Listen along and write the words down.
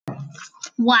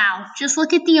Wow, just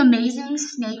look at the amazing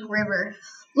Snake River.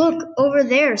 Look, over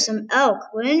there, some elk.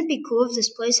 Wouldn't it be cool if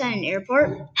this place had an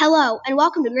airport? Hello, and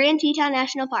welcome to Grand Teton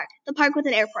National Park, the park with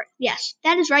an airport. Yes,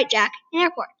 that is right, Jack, an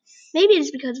airport. Maybe it is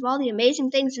because of all the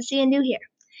amazing things to see and do here.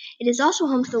 It is also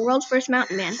home to the world's first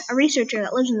mountain man, a researcher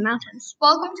that lives in the mountains.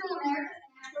 Welcome to America's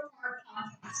National Park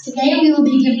Podcast. Today we will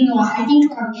be giving you a hiking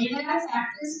tour of Indiana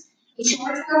factors, a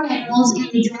short tour of animals, and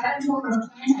a driving tour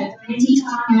of plants at Grand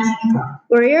Teton National Park.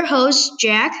 We're your hosts,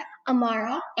 Jack,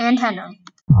 Amara, And Henry.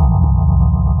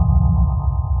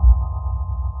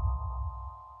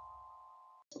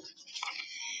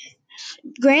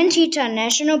 Grand Teton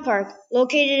National Park,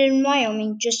 located in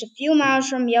Wyoming, just a few miles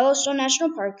from Yellowstone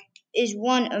National Park, is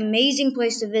one amazing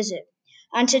place to visit.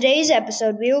 On today's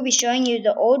episode, we will be showing you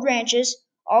the old ranches,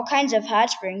 all kinds of hot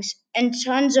springs, and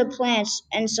tons of plants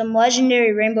and some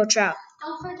legendary rainbow trout.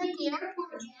 Don't forget the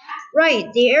airport, Jack.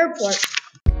 Right, the airport.